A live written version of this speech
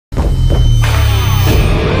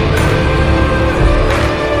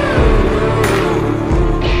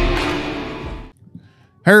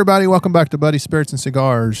Hey everybody, welcome back to Buddy Spirits and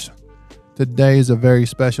Cigars. Today is a very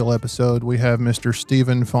special episode. We have Mr.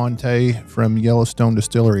 Stephen Fante from Yellowstone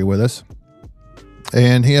Distillery with us.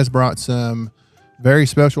 And he has brought some very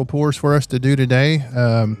special pours for us to do today.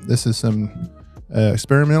 This is some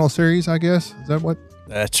experimental series, I guess. Is that what?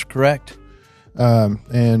 That's correct.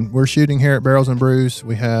 And we're shooting here at Barrels and Brews.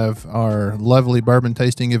 We have our lovely bourbon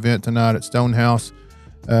tasting event tonight at Stonehouse.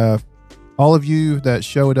 All of you that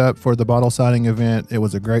showed up for the bottle signing event, it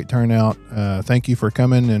was a great turnout. Thank you for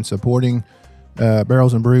coming and supporting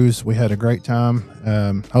Barrels and Brews. We had a great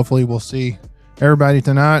time. Hopefully we'll see everybody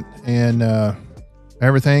tonight and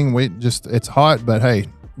everything. It's hot, but hey,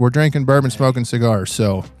 we're drinking bourbon, smoking cigars.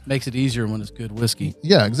 So makes it easier when it's good whiskey.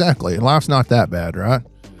 Yeah, exactly. Life's not that bad, right?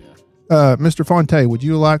 Mr. Fante, would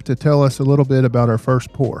you like to tell us a little bit about our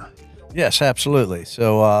first pour? Yes, absolutely.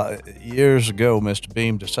 So years ago, Mr.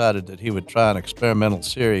 Beam decided that he would try an experimental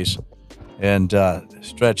series and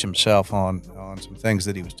stretch himself on some things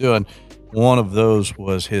that he was doing. One of those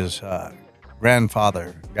was his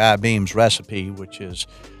grandfather, Guy Beam's recipe, which is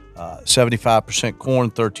 75%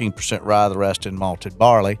 corn, 13% rye, the rest in malted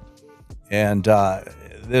barley. And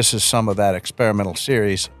this is some of that experimental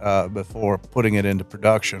series before putting it into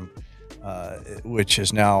production, which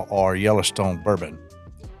is now our Yellowstone bourbon.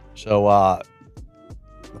 So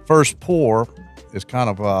the first pour is kind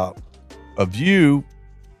of a view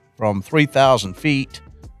from 3,000 feet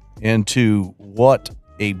into what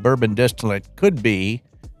a bourbon distillate could be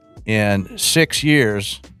in 6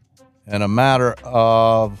 years in a matter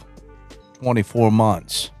of 24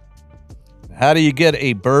 months. How do you get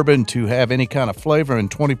a bourbon to have any kind of flavor in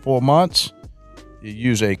 24 months? You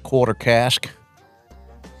use a quarter cask.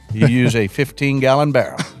 You use a 15-gallon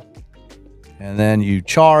barrel. And then you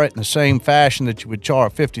char it in the same fashion that you would char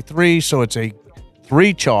a 53, so it's a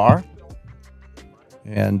 3-char.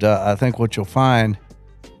 And I think what you'll find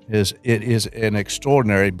is it is an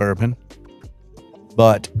extraordinary bourbon,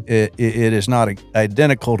 but it is not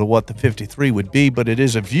identical to what the 53 would be, but it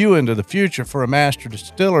is a view into the future for a master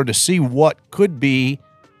distiller to see what could be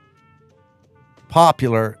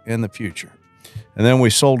popular in the future. And then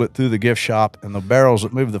we sold it through the gift shop, and the barrels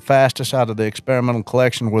that moved the fastest out of the experimental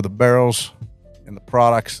collection were the barrels and the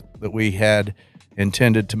products that we had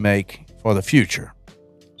intended to make for the future.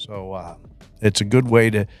 So it's a good way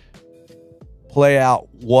to play out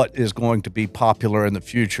what is going to be popular in the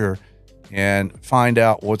future and find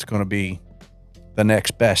out what's going to be the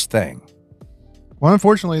next best thing. Well,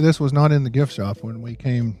 unfortunately, this was not in the gift shop when we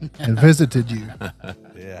came and visited you.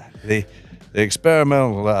 Yeah, the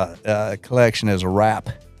experimental collection is a wrap.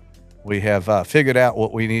 We have figured out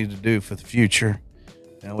what we need to do for the future,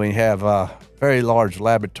 and we have very large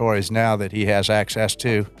laboratories now that he has access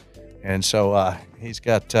to, and so he's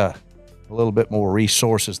got a little bit more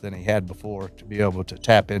resources than he had before to be able to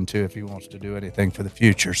tap into if he wants to do anything for the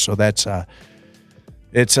future. So that's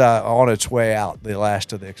it's on its way out, the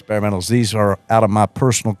last of the experimentals. These are out of my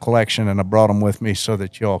personal collection, and I brought them with me so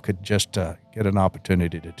that y'all could just get an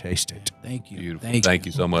opportunity to taste it. Thank you. Beautiful. Thank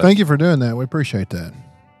you so much. Thank you for doing that. We appreciate that.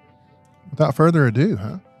 Without further ado,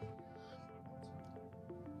 huh?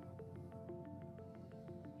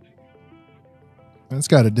 It's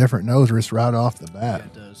got a different nose wrist right off the bat. Yeah,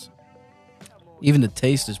 it does. Even the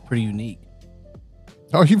taste is pretty unique.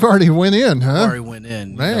 Oh, you've already went in, huh? Already went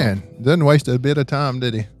in. Man, didn't waste a bit of time,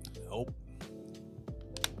 did he? Nope.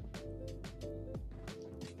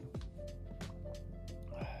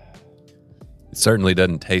 It certainly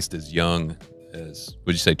doesn't taste as young as,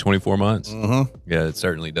 would you say 24 months? Mm-hmm. Yeah, it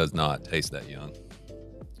certainly does not taste that young.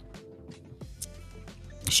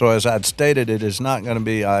 So as I'd stated, it is not going to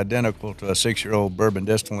be identical to a 6-year-old bourbon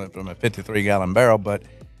distillate from a 53-gallon barrel, but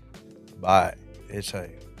it's a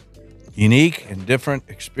unique and different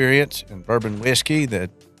experience in bourbon whiskey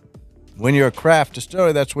that when you're a craft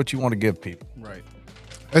distiller, that's what you want to give people. Right.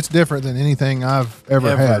 It's different than anything I've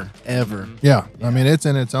ever had. Ever. Yeah. I mean, it's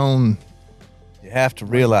in its own. You have to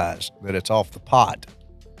realize that it's off the pot.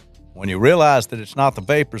 When you realize that it's not the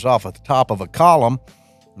vapors off at the top of a column,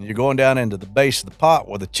 and you're going down into the base of the pot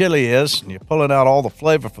where the chili is, and you're pulling out all the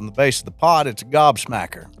flavor from the base of the pot, it's a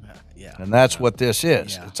gobsmacker. Yeah. And that's what this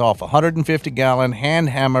is. Yeah. It's off a 150-gallon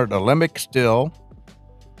hand-hammered alembic still,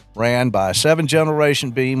 ran by a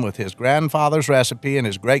 7th-generation Beam with his grandfather's recipe and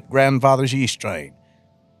his great-grandfather's yeast strain.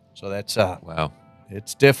 So that's Wow.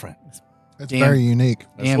 it's different. It's very unique.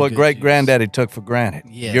 That's what great-granddaddy took for granted.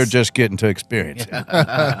 Yes. You're just getting to experience it.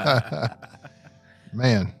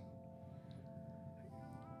 Man.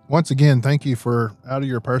 Once again, thank you for out of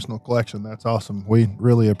your personal collection. That's awesome. We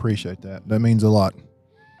really appreciate that. That means a lot.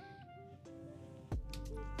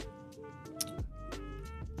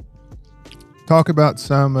 talk about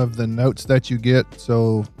some of the notes that you get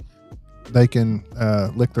so they can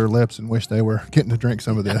lick their lips and wish they were getting to drink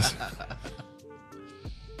some of this?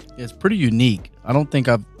 It's pretty unique. I don't think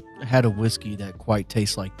I've had a whiskey that quite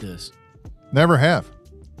tastes like this. Never have.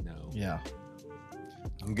 No. Yeah.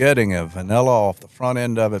 I'm getting a vanilla off the front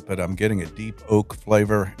end of it, but I'm getting a deep oak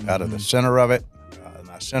flavor out of the center of it.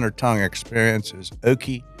 My center tongue experience is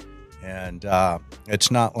oaky, and it's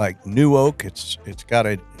not like new oak. It's got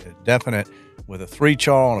a definite, with a 3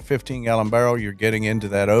 char on a 15-gallon barrel, you're getting into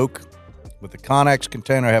that oak. With the Connex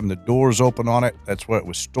container having the doors open on it, that's where it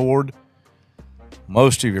was stored.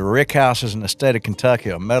 Most of your rick houses in the state of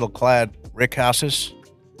Kentucky are metal-clad rick houses.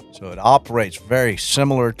 So it operates very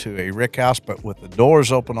similar to a rick house, but with the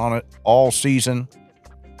doors open on it all season.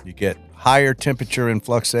 You get higher temperature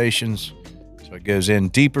influxations, so it goes in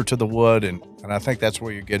deeper to the wood, and I think that's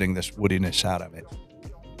where you're getting this woodiness out of it.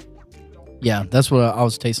 Yeah, that's what I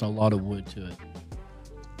was tasting, a lot of wood to it.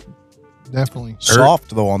 Definitely.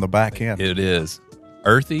 Soft, though, on the back end. It is.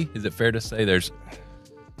 Earthy? Is it fair to say there's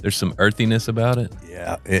some earthiness about it?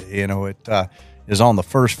 Yeah, it is on the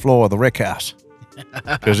first floor of the rick house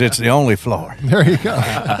because it's the only floor. There you go.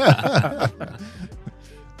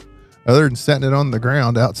 Other than setting it on the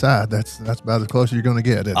ground outside, that's about as close as you're going to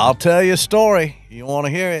get. I'll tell you a story. You want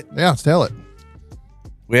to hear it? Yeah, let's tell it.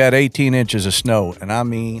 We had 18 inches of snow, and I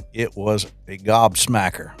mean, it was a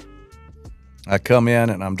gobsmacker. I come in,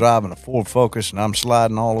 and I'm driving a Ford Focus, and I'm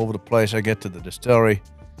sliding all over the place. I get to the distillery.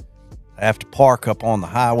 I have to park up on the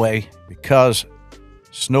highway because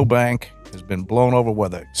snowbank has been blown over where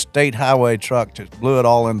the state highway truck just blew it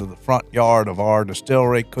all into the front yard of our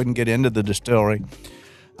distillery. Couldn't get into the distillery.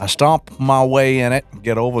 I stomp my way in it,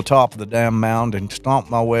 get over the top of the damn mound, and stomp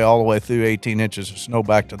my way all the way through 18 inches of snow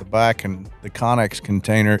back to the back, and the Connex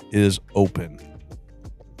container is open.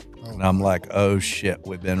 And I'm like, oh shit,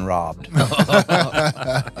 we've been robbed.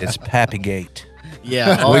 It's Pappygate.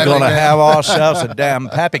 Yeah. We're going to have ourselves a damn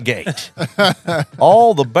Pappygate.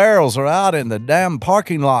 All the barrels are out in the damn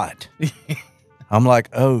parking lot. I'm like,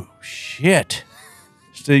 oh, shit.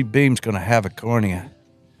 Steve Beam's going to have a cornea.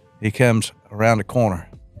 He comes around the corner.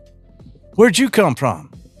 Where'd you come from?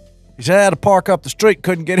 He said, I had to park up the street,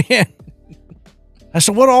 couldn't get in. I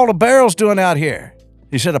said, what are all the barrels doing out here?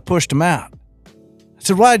 He said, I pushed them out. I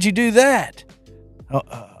said, why'd you do that?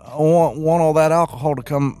 I want all that alcohol to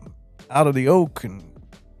come out of the oak and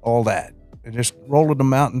all that, and just rolling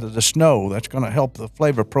them out into the snow. That's going to help the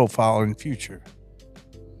flavor profile in the future.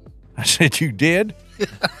 I said, you did? He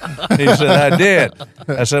said, I did.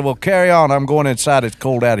 I said, well, carry on. I'm going inside. It's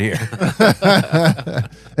cold out here.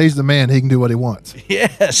 He's the man. He can do what he wants.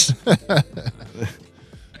 Yes.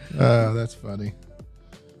 That's funny.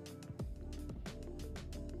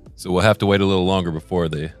 So we'll have to wait a little longer before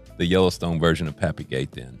the Yellowstone version of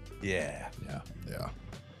Pappygate then. Yeah. Yeah.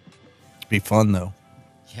 Be fun, though.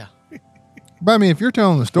 Yeah. But I mean, if you're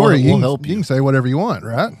telling the story, We'll you help you. can say whatever you want,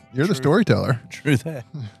 right? You're the storyteller. True that.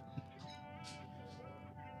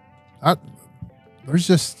 There's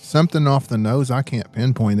just something off the nose I can't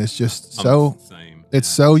pinpoint. It's just Same. it's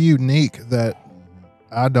so unique that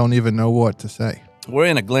I don't even know what to say. We're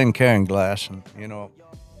in a Glencairn glass, and,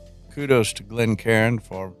 kudos to Glencairn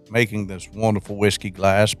for making this wonderful whiskey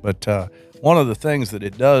glass. But one of the things that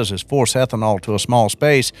it does is force ethanol to a small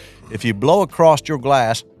space. If you blow across your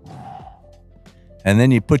glass and then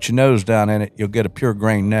you put your nose down in it, you'll get a pure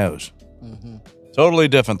grain nose. Mm-hmm. Totally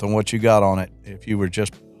different than what you got on it if you were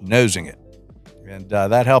just nosing it. And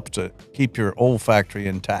that helps to keep your olfactory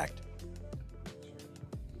intact.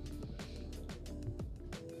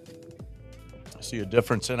 See a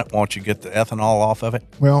difference in it once you get the ethanol off of it?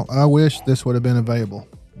 Well, I wish this would have been available.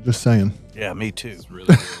 Just saying. Yeah, me too. It's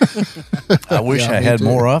really I wish Yeah, I me had too.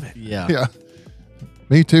 more of it. Yeah. Yeah.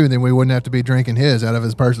 Me too. Then we wouldn't have to be drinking his out of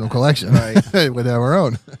his personal collection. Right. We'd have our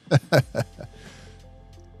own.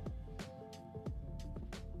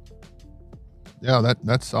 Yeah,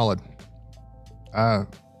 that's solid. I've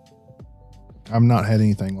not had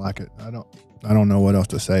anything like it. I don't know what else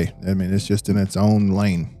to say. I mean, it's just in its own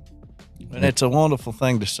lane. And it's a wonderful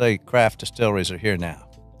thing to say craft distilleries are here now,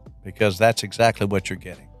 because that's exactly what you're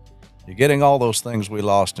getting. You're getting all those things we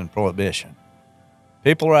lost in Prohibition.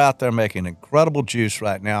 People are out there making incredible juice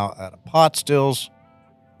right now out of pot stills,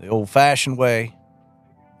 the old-fashioned way,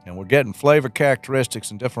 and we're getting flavor characteristics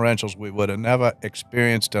and differentials we would have never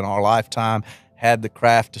experienced in our lifetime had the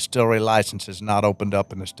craft distillery licenses not opened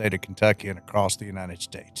up in the state of Kentucky and across the United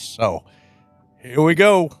States. So here we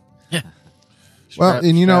go. Well,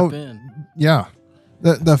 and Strap in. yeah,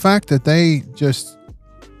 the fact that they just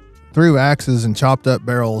threw axes and chopped up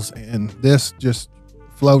barrels and this just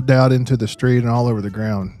flowed out into the street and all over the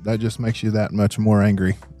ground. That just makes you that much more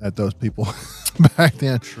angry at those people back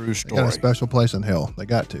then. True story. They got a special place in hell. They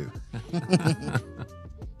got to.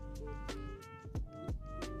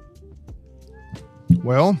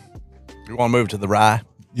 Well, You want to move to the rye?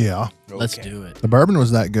 yeah. Let's Okay. do it. The bourbon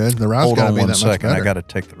was that good. The rye's Hold got to on be one that second. much I better. got to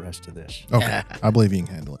take the rest of this. Okay, I believe you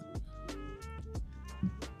can handle it.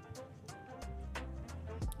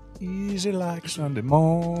 Easy like Sunday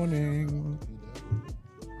morning.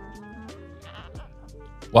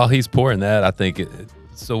 While he's pouring that, I think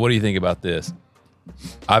so what do you think about this?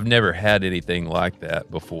 I've never had anything like that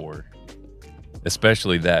before,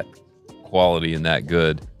 especially that quality and that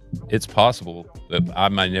good. It's possible that I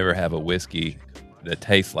might never have a whiskey that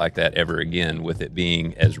tastes like that ever again, with it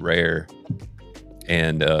being as rare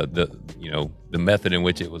and the method in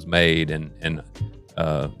which it was made, and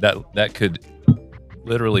that could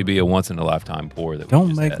literally be a once in a lifetime pour. That we Don't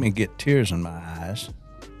just make had. me get tears in my eyes.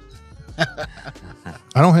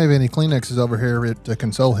 I don't have any Kleenexes over here to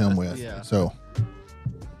console him with. Yeah. So,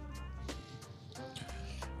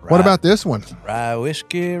 what about this one? Rye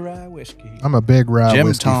whiskey, rye whiskey? I'm a big rye Jim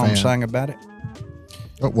whiskey Tom fan. sang about it.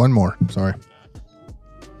 Oh, one more. Sorry.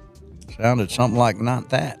 Sounded something like not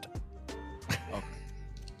that.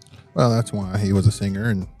 Well, that's why he was a singer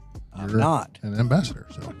and I'm you're not. an ambassador.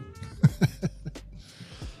 So,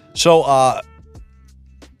 So,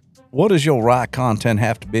 what does your rye content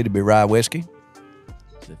have to be rye whiskey?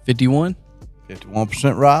 Is it 51?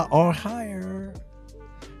 51% rye or higher.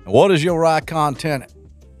 And what is your rye content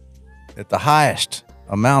at the highest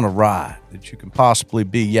amount of rye that you can possibly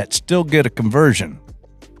be, yet still get a conversion?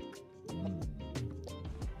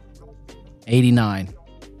 89.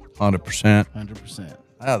 100%. 100%.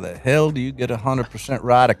 How the hell do you get 100%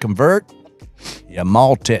 rye to convert? You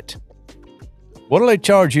malt it. What do they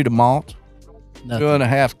charge you to malt? Nothing.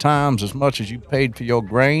 2.5 times as much as you paid for your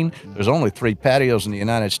grain. There's only 3 patios in the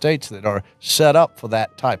United States that are set up for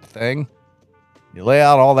that type of thing. You lay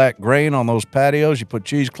out all that grain on those patios, you put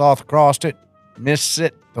cheesecloth across it, mist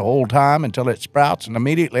it the whole time until it sprouts, and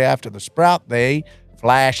immediately after the sprout, they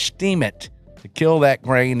flash steam it to kill that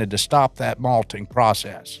grain and to stop that malting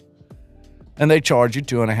process. And they charge you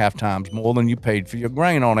 2.5 times more than you paid for your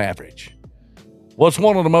grain on average. What's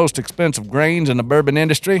one of the most expensive grains in the bourbon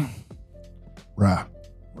industry? rye.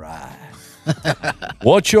 Rye.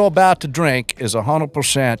 What you're about to drink is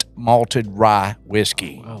 100% malted rye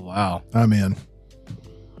whiskey. Oh, wow. I'm in.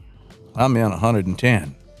 I'm in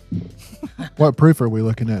 110. What proof are we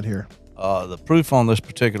looking at here? The proof on this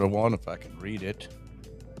particular one, if I can read it,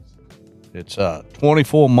 it's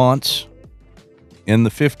 24 months in the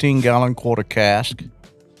 15-gallon quarter cask,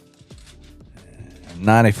 and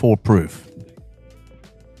 94 proof.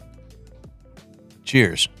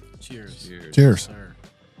 Cheers. Cheers. Cheers. Sir.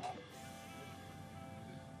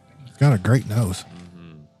 It's got a great nose.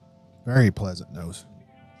 Very pleasant nose.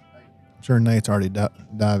 I'm sure Nate's already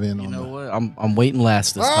dive in You on know the... what? I'm waiting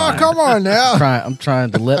last this Oh, time. come on now. I'm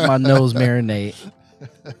trying to let my nose marinate.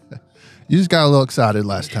 You just got a little excited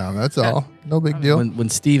last time. That's all. No big deal. When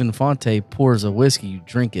Stephen Fante pours a whiskey, you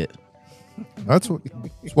drink it. That's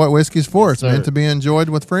what whiskey's for. It's sir. meant to be enjoyed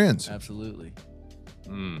with friends. Absolutely.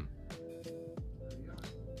 Mm.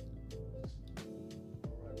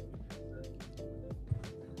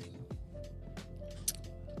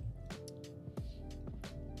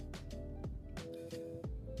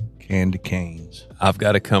 Candy canes. I've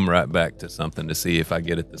got to come right back to something to see if I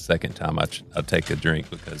get it the second time I'll take a drink,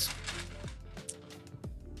 because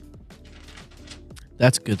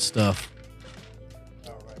That's good stuff.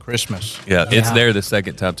 Christmas. it's there the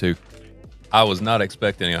second time too. I was not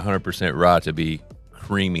expecting 100% rye to be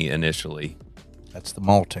creamy initially, That's the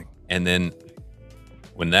malting. and then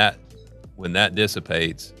when that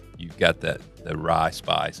dissipates, you've got the rye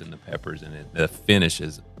spice and the peppers in it. The finish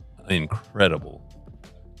is incredible.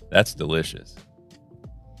 That's delicious.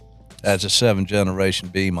 That's a 7th-generation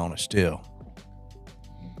beam on a still.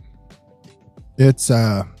 It's,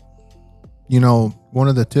 one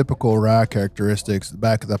of the typical rye characteristics, the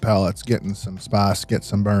back of the palate's getting some spice, get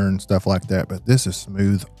some burn, stuff like that. But this is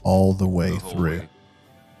smooth all the way through.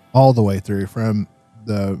 All the way through. From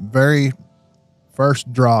the very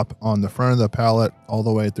first drop on the front of the palate all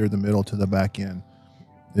the way through the middle to the back end.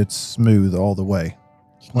 It's smooth all the way.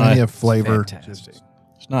 Plenty of flavor. Fantastic.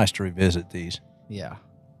 It's nice to revisit these. Yeah.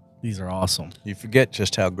 These are awesome. You forget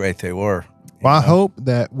just how great they were. Well, I hope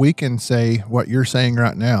that we can say what you're saying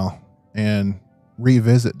right now and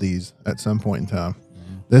revisit these at some point in time.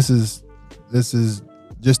 Mm-hmm. This is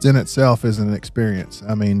just in itself is an experience.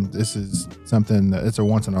 I mean, this is something that it's a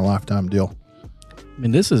once in a lifetime deal. I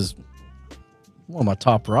mean, this is one of my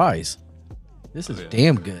top ryes. This is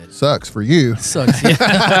damn good. Sucks for you. Sucks.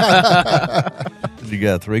 Yeah. You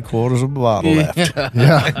got 3/4 of a bottle left.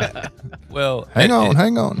 Yeah. Well, Hang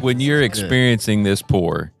on. When you're experiencing this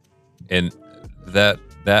pour, and that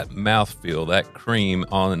mouthfeel, that cream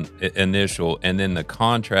on initial, and then the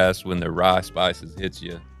contrast when the rye spices hits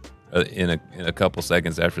you in a couple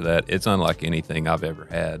seconds after that, it's unlike anything I've ever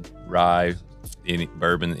had. Rye, any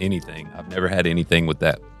bourbon, anything. I've never had anything with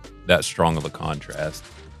that strong of a contrast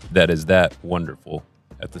that is that wonderful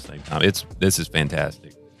at the same time. This is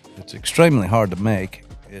fantastic. It's extremely hard to make.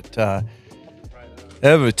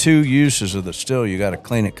 Every 2 uses of the still, you got to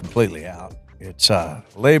clean it completely out. It's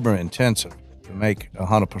labor intensive to make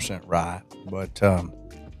 100% rye, but the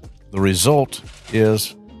result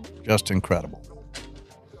is just incredible.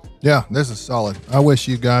 Yeah, this is solid. I wish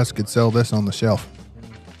you guys could sell this on the shelf.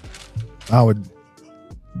 I would.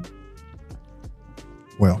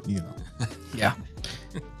 Well, you know. Yeah.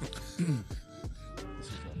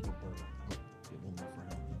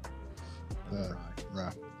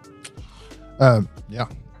 Right. Yeah.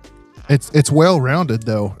 It's well rounded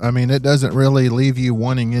though. I mean, it doesn't really leave you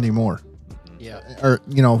wanting any more. Yeah. Or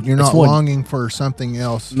you're not longing for something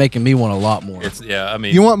else. Making me want a lot more. I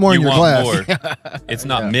mean, you want more in your glass. More. It's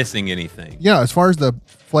not missing anything. Yeah, as far as the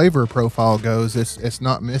flavor profile goes, it's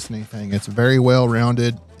not missing anything. It's very well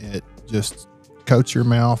rounded. It just coats your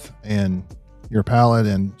mouth and your palate,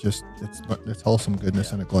 and just it's wholesome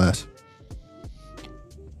goodness in a glass.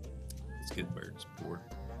 It's good birds pour.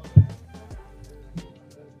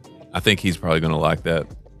 I think he's probably going to like that.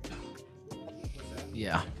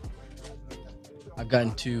 Yeah. I've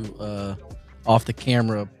gotten 2 off the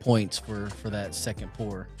camera points for that second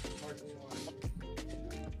pour.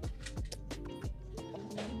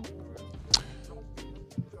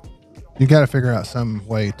 You got to figure out some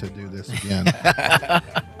way to do this again.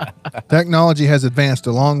 Technology has advanced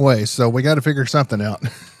a long way, so we got to figure something out.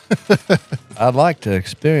 I'd like to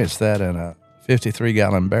experience that in a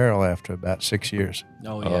 53-gallon barrel after about 6 years.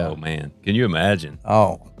 Oh, yeah. Oh, man. Can you imagine?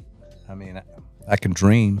 Oh, I mean, I can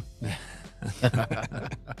dream.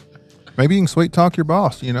 Maybe you can sweet talk your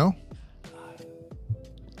boss, Be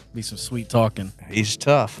some sweet talking. He's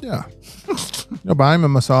tough. Yeah. Buy him a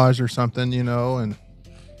massage or something, and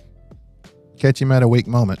catch him at a weak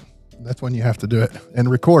moment. That's when you have to do it and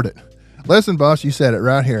record it. Listen, boss, you said it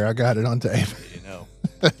right here. I got it on tape.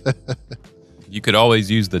 You could always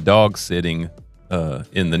use the dog sitting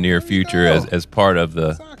in the near future as part of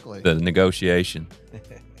the negotiation.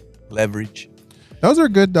 Leverage. Those are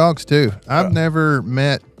good dogs too. I've never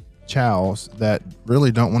met chows that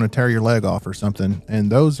really don't want to tear your leg off or something,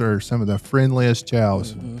 and those are some of the friendliest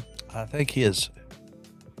chows. Mm-hmm. I think his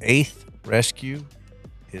 8th rescue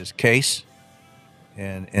is Case,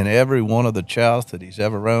 and in every one of the chows that he's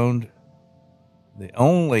ever owned, the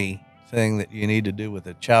only thing that you need to do with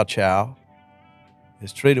a chow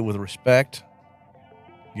is treat it with respect,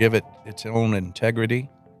 give it its own integrity,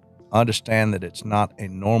 understand that it's not a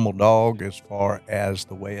normal dog as far as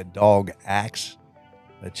the way a dog acts.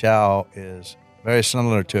 The chow is very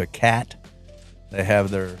similar to a cat. They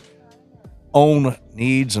have their own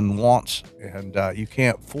needs and wants, and you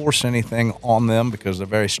can't force anything on them because they're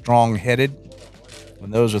very strong-headed.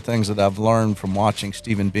 And those are things that I've learned from watching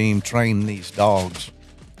Stephen Beam train these dogs.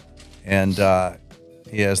 And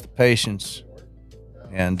he has the patience,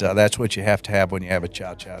 and that's what you have to have when you have a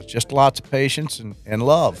chow. It's just lots of patience and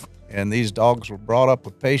love. And these dogs were brought up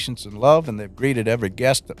with patience and love, and they've greeted every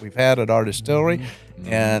guest that we've had at our distillery,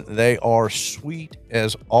 and they are sweet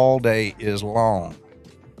as all day is long.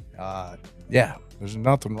 There's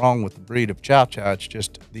nothing wrong with the breed of chow. It's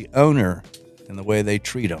just the owner and the way they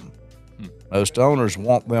treat them. Most owners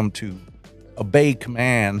want them to obey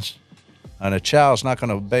commands, and a chow's not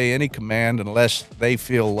going to obey any command unless they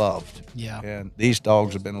feel loved. Yeah. And these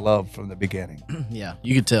dogs have been loved from the beginning. Yeah,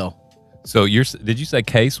 you could tell. So did you say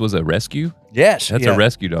Case was a rescue? Yes. That's a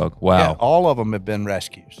rescue dog. Wow. Yeah, all of them have been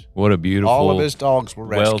rescues. What a beautiful, all of his dogs were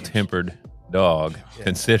rescues. well-tempered dog,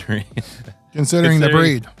 considering the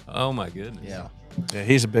breed. Oh, my goodness. Yeah. Yeah,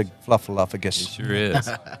 he's a big fluffaluffagus. He sure is.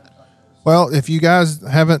 Well, if you guys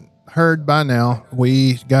haven't heard by now,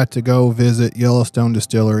 we got to go visit Yellowstone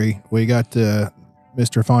Distillery. Mr.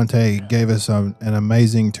 Fante gave us an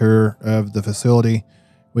amazing tour of the facility.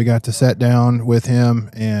 We got to sit down with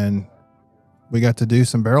him, and we got to do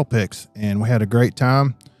some barrel picks, and we had a great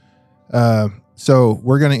time. So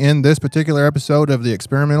we're going to end this particular episode of the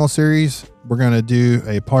experimental series. We're going to do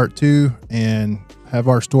a part 2 and have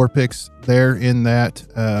our store picks there in that.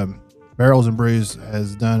 Barrels and Brews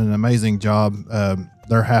has done an amazing job.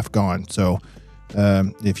 They're half gone. So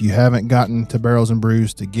if you haven't gotten to Barrels and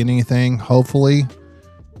Brews to get anything, hopefully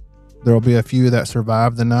There will be a few that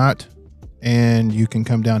survive the night, and you can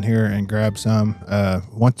come down here and grab some.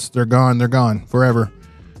 Once they're gone forever.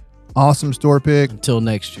 Awesome store pick. Until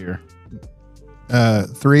next year.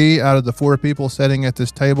 3 out of the 4 people sitting at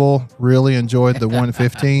this table really enjoyed the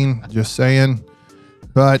 115. Just saying.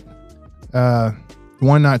 But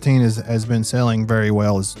 119 has been selling very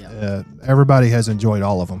well. Everybody has enjoyed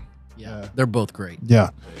all of them. Yeah, they're both great. Yeah.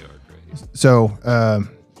 They are great. So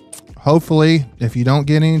hopefully, if you don't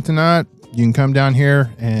get any tonight, you can come down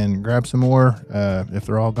here and grab some more. If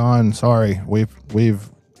they're all gone, sorry. We've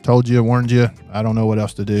told you, warned you. I don't know what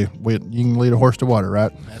else to do. You can lead a horse to water,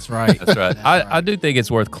 right? That's right. That's right. I do think it's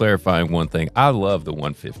worth clarifying one thing. I love the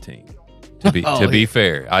 115. To be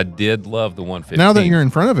fair, I did love the 115. Now that you're in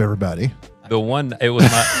front of everybody,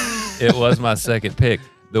 it was my second pick.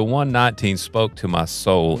 The 119 spoke to my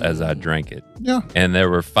soul as I drank it. Yeah. And there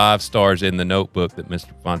were 5 stars in the notebook that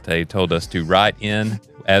Mr. Fante told us to write in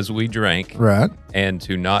as we drank. Right. And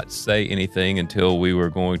to not say anything until we were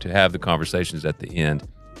going to have the conversations at the end.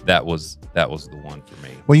 That was the one for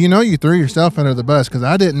me. Well, you threw yourself under the bus because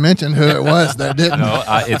I didn't mention who it was that didn't. No,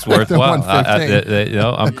 it's worthwhile.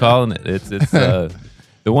 I'm calling it. It's the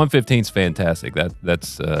 115 is fantastic.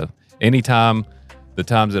 That's anytime. The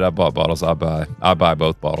times that I bought bottles, I buy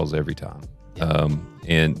both bottles every time,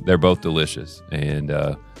 and they're both delicious. And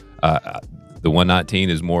the 119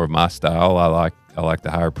 is more of my style. I like the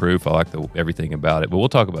higher proof. I like everything about it. But we'll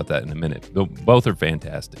talk about that in a minute. Both are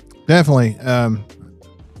fantastic. Definitely.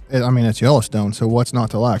 It's Yellowstone, so what's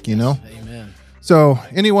not to like, Amen. So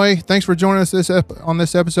anyway, thanks for joining us on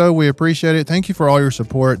this episode. We appreciate it. Thank you for all your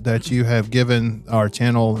support that you have given our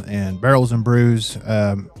channel and Barrels and Brews.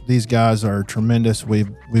 These guys are tremendous. We've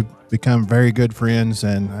become very good friends,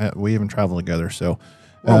 and we even travel together. So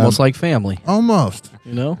Almost like family. Almost.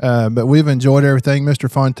 But we've enjoyed everything.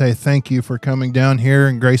 Mr. Fante, thank you for coming down here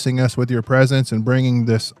and gracing us with your presence and bringing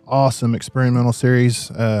this awesome experimental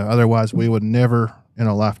series. Otherwise, we would never in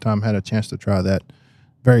a lifetime had a chance to try that.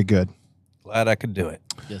 Very good. Glad I could do it.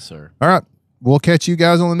 Yes, sir. All right. We'll catch you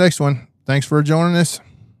guys on the next one. Thanks for joining us.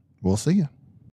 We'll see you.